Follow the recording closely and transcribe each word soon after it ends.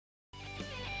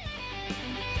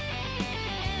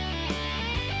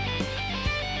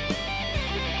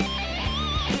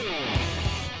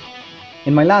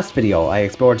In my last video, I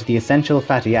explored the essential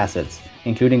fatty acids,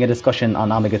 including a discussion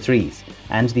on omega-3s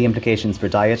and the implications for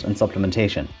diet and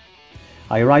supplementation.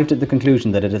 I arrived at the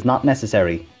conclusion that it is not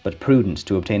necessary, but prudent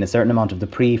to obtain a certain amount of the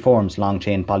pre-formed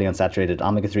long-chain polyunsaturated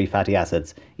omega-3 fatty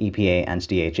acids, EPA and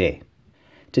DHA.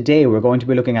 Today we're going to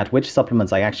be looking at which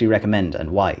supplements I actually recommend and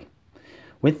why.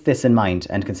 With this in mind,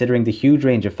 and considering the huge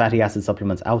range of fatty acid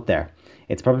supplements out there,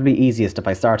 it's probably easiest if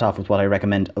I start off with what I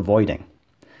recommend avoiding.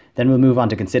 Then we'll move on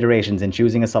to considerations in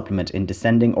choosing a supplement in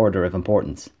descending order of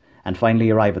importance, and finally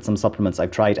arrive at some supplements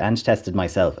I've tried and tested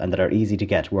myself and that are easy to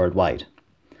get worldwide.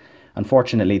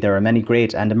 Unfortunately, there are many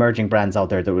great and emerging brands out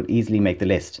there that would easily make the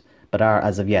list, but are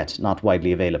as of yet not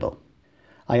widely available.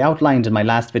 I outlined in my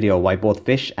last video why both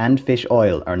fish and fish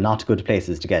oil are not good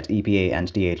places to get EPA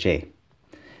and DHA.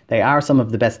 They are some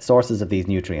of the best sources of these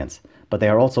nutrients, but they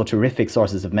are also terrific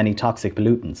sources of many toxic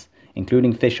pollutants,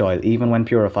 including fish oil even when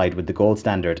purified with the gold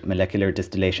standard molecular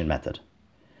distillation method.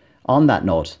 On that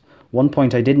note, one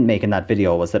point I didn't make in that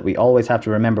video was that we always have to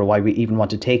remember why we even want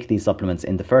to take these supplements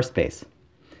in the first place.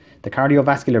 The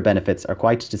cardiovascular benefits are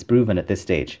quite disproven at this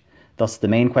stage, thus the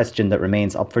main question that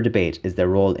remains up for debate is their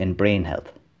role in brain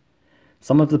health.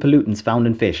 Some of the pollutants found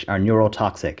in fish are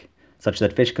neurotoxic, such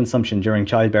that fish consumption during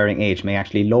childbearing age may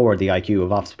actually lower the IQ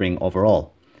of offspring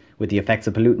overall, with the effects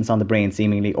of pollutants on the brain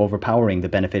seemingly overpowering the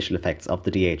beneficial effects of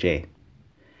the DHA.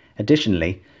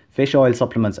 Additionally, fish oil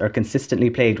supplements are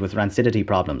consistently plagued with rancidity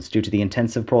problems due to the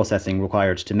intensive processing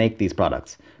required to make these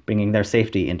products, bringing their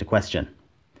safety into question.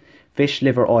 Fish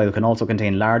liver oil can also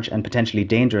contain large and potentially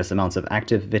dangerous amounts of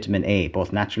active vitamin A,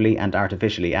 both naturally and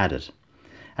artificially added.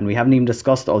 And we haven't even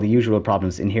discussed all the usual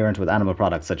problems inherent with animal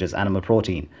products such as animal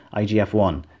protein,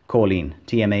 IGF-1, choline,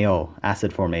 TMAO,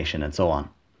 acid formation, and so on.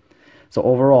 So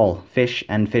overall, fish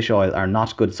and fish oil are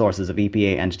not good sources of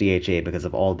EPA and DHA because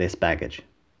of all this baggage.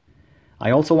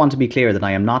 I also want to be clear that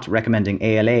I am not recommending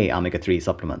ALA omega-3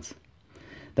 supplements.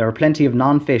 There are plenty of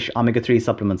non-fish omega-3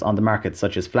 supplements on the market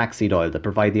such as flaxseed oil that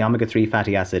provide the omega-3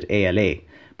 fatty acid ALA,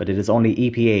 but it is only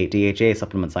EPA DHA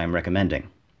supplements I am recommending.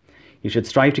 You should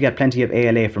strive to get plenty of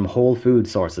ALA from whole food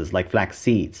sources like flax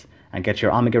seeds and get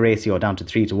your omega ratio down to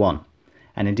 3:1.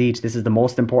 And indeed, this is the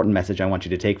most important message I want you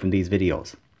to take from these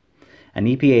videos. An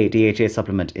EPA DHA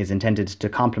supplement is intended to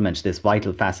complement this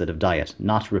vital facet of diet,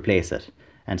 not replace it,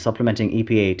 and supplementing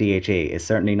EPA DHA is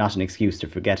certainly not an excuse to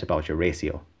forget about your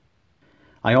ratio.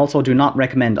 I also do not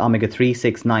recommend omega-3,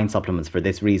 6, 9 supplements for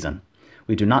this reason.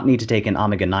 We do not need to take in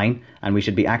omega-9, and we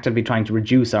should be actively trying to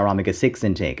reduce our omega-6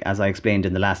 intake, as I explained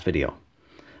in the last video.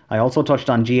 I also touched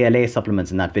on GLA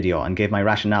supplements in that video and gave my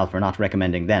rationale for not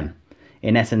recommending them,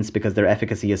 in essence because their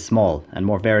efficacy is small and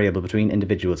more variable between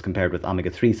individuals compared with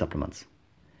omega-3 supplements.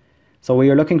 So we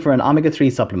are looking for an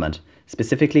omega-3 supplement,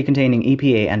 specifically containing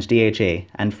EPA and DHA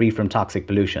and free from toxic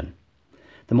pollution.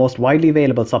 The most widely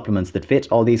available supplements that fit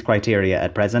all these criteria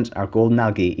at present are golden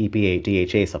algae EPA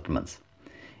DHA supplements.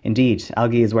 Indeed,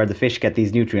 algae is where the fish get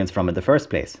these nutrients from in the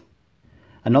first place.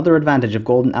 Another advantage of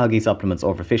golden algae supplements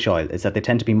over fish oil is that they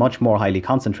tend to be much more highly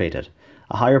concentrated.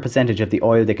 A higher percentage of the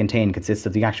oil they contain consists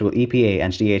of the actual EPA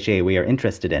and DHA we are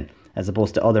interested in, as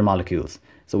opposed to other molecules,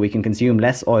 so we can consume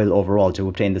less oil overall to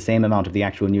obtain the same amount of the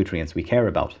actual nutrients we care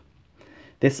about.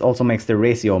 This also makes the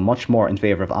ratio much more in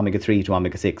favour of omega-3 to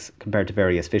omega-6 compared to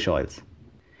various fish oils.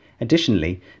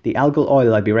 Additionally, the algal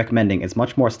oil I'd be recommending is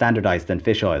much more standardised than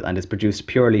fish oil and is produced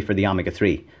purely for the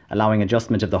omega-3, allowing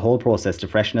adjustment of the whole process to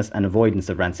freshness and avoidance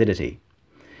of rancidity.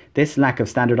 This lack of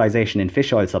standardisation in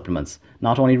fish oil supplements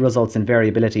not only results in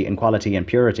variability in quality and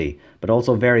purity, but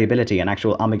also variability in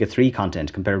actual omega-3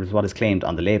 content compared with what is claimed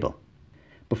on the label.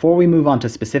 Before we move on to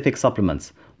specific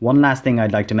supplements, one last thing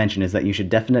I'd like to mention is that you should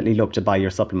definitely look to buy your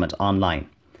supplement online.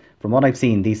 From what I've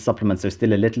seen, these supplements are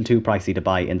still a little too pricey to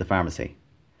buy in the pharmacy.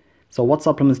 So what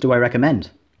supplements do I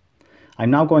recommend?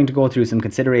 I'm now going to go through some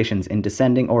considerations in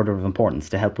descending order of importance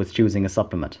to help with choosing a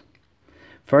supplement.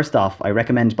 First off, I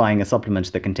recommend buying a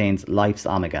supplement that contains Life's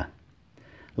Omega.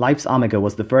 Life's Omega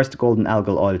was the first golden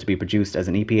algal oil to be produced as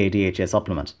an EPA DHA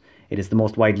supplement. It is the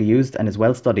most widely used and is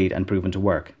well studied and proven to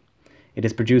work. It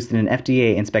is produced in an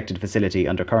FDA inspected facility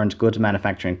under current good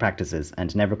manufacturing practices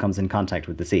and never comes in contact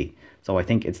with the sea, so I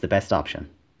think it's the best option.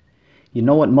 You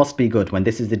know it must be good when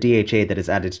this is the DHA that is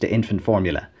added to infant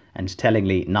formula, and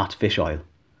tellingly not fish oil.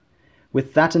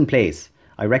 With that in place,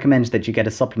 I recommend that you get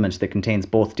a supplement that contains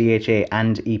both DHA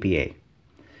and EPA.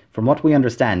 From what we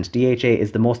understand, DHA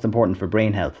is the most important for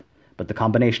brain health, but the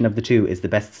combination of the two is the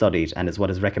best studied and is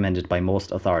what is recommended by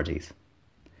most authorities.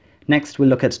 Next, we'll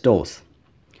look at dose.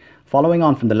 Following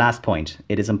on from the last point,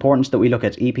 it is important that we look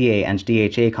at EPA and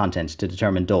DHA content to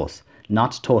determine dose,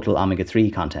 not total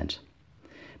omega-3 content.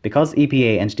 Because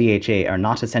EPA and DHA are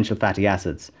not essential fatty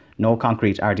acids, no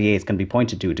concrete RDAs can be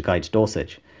pointed to guide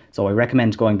dosage, so I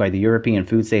recommend going by the European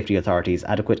Food Safety Authority's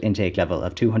adequate intake level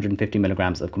of 250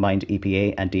 mg of combined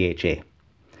EPA and DHA.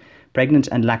 Pregnant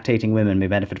and lactating women may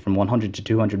benefit from 100 to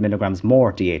 200 mg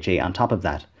more DHA on top of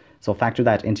that, so factor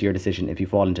that into your decision if you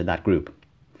fall into that group.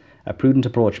 A prudent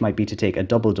approach might be to take a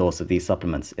double dose of these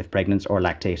supplements if pregnant or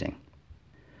lactating.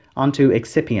 On to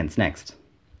excipients next.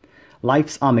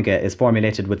 Life's Omega is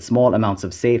formulated with small amounts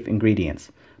of safe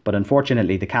ingredients, but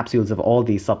unfortunately the capsules of all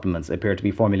these supplements appear to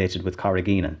be formulated with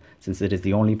carrageenan, since it is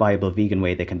the only viable vegan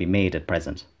way they can be made at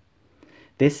present.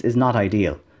 This is not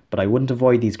ideal, but I wouldn't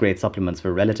avoid these great supplements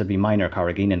for relatively minor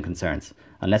carrageenan concerns,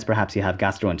 unless perhaps you have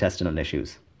gastrointestinal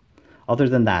issues. Other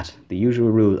than that, the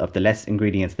usual rule of the less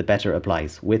ingredients the better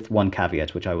applies, with one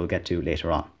caveat which I will get to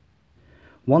later on.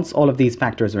 Once all of these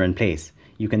factors are in place,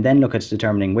 you can then look at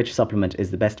determining which supplement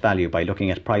is the best value by looking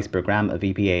at price per gram of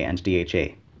EPA and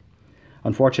DHA.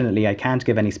 Unfortunately, I can't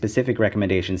give any specific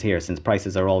recommendations here since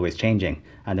prices are always changing,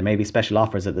 and there may be special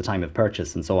offers at the time of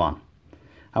purchase and so on.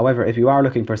 However, if you are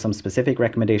looking for some specific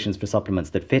recommendations for supplements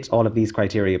that fit all of these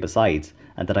criteria besides,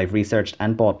 and that I've researched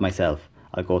and bought myself,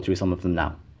 I'll go through some of them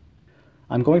now.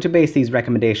 I'm going to base these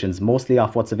recommendations mostly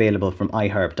off what's available from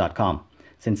iherb.com,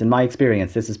 since in my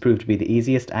experience this has proved to be the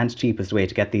easiest and cheapest way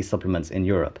to get these supplements in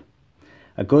Europe.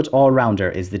 A good all-rounder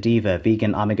is the Diva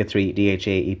Vegan Omega-3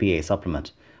 DHA EPA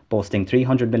supplement, boasting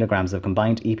 300 mg of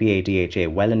combined EPA DHA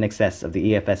well in excess of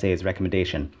the EFSA's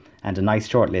recommendation, and a nice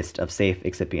short list of safe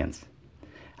excipients.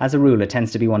 As a rule, it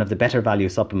tends to be one of the better value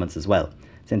supplements as well,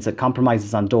 since it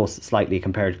compromises on dose slightly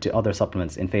compared to other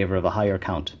supplements in favour of a higher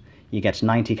count. You get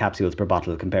 90 capsules per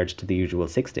bottle compared to the usual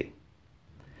 60.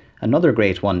 Another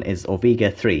great one is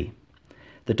omega-3.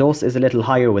 The dose is a little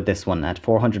higher with this one at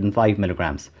 405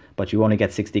 mg, but you only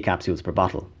get 60 capsules per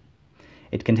bottle.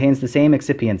 It contains the same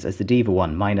excipients as the Diva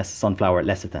one minus sunflower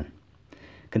lecithin.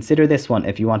 Consider this one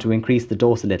if you want to increase the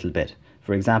dose a little bit,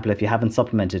 for example if you haven't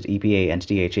supplemented EPA and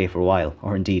DHA for a while,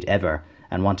 or indeed ever,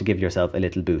 and want to give yourself a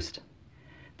little boost.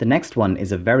 The next one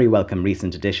is a very welcome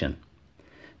recent addition.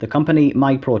 The company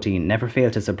MyProtein never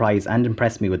failed to surprise and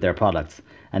impress me with their products,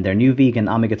 and their new vegan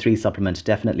omega-3 supplement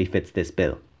definitely fits this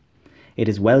bill. It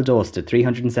is well dosed at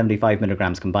 375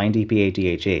 mg combined EPA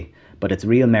DHA, but its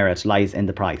real merit lies in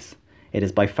the price. It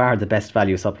is by far the best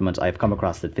value supplement I have come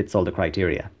across that fits all the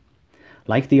criteria.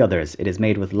 Like the others, it is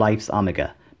made with Life's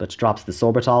Omega, but drops the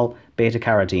sorbitol,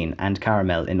 beta-carotene and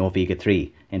caramel in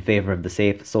omega-3 in favour of the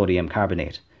safe sodium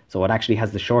carbonate, so it actually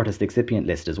has the shortest excipient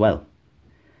list as well.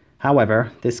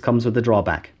 However, this comes with a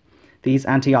drawback. These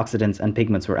antioxidants and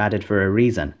pigments were added for a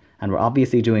reason, and were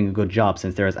obviously doing a good job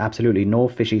since there is absolutely no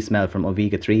fishy smell from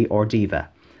omega-3 or Diva.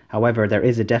 However, there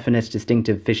is a definite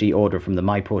distinctive fishy odour from the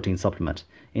MyProtein supplement,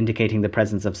 indicating the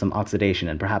presence of some oxidation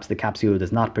and perhaps the capsule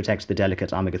does not protect the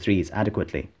delicate omega-3s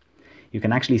adequately. You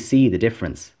can actually see the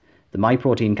difference. The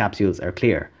MyProtein capsules are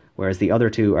clear, whereas the other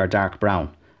two are dark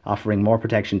brown, offering more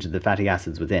protection to the fatty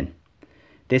acids within.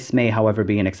 This may, however,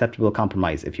 be an acceptable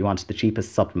compromise if you want the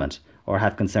cheapest supplement or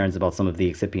have concerns about some of the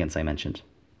excipients I mentioned.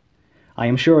 I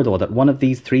am sure though that one of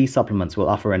these three supplements will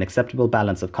offer an acceptable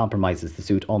balance of compromises to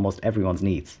suit almost everyone's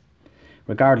needs.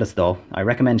 Regardless though, I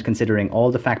recommend considering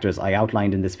all the factors I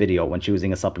outlined in this video when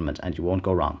choosing a supplement and you won't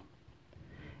go wrong.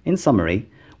 In summary,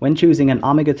 when choosing an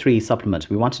omega-3 supplement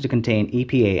we want it to contain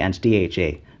EPA and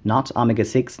DHA, not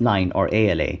omega-6, 9 or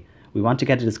ALA. We want to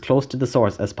get it as close to the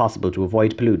source as possible to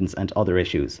avoid pollutants and other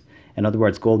issues. In other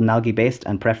words, golden algae based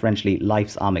and preferentially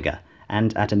Life's Omega,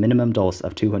 and at a minimum dose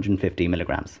of 250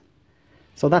 mg.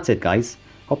 So that's it guys,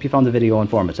 hope you found the video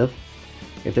informative.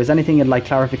 If there's anything you'd like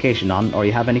clarification on or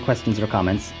you have any questions or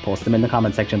comments, post them in the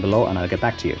comment section below and I'll get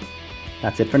back to you.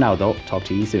 That's it for now though, talk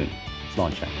to you soon.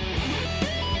 Slán.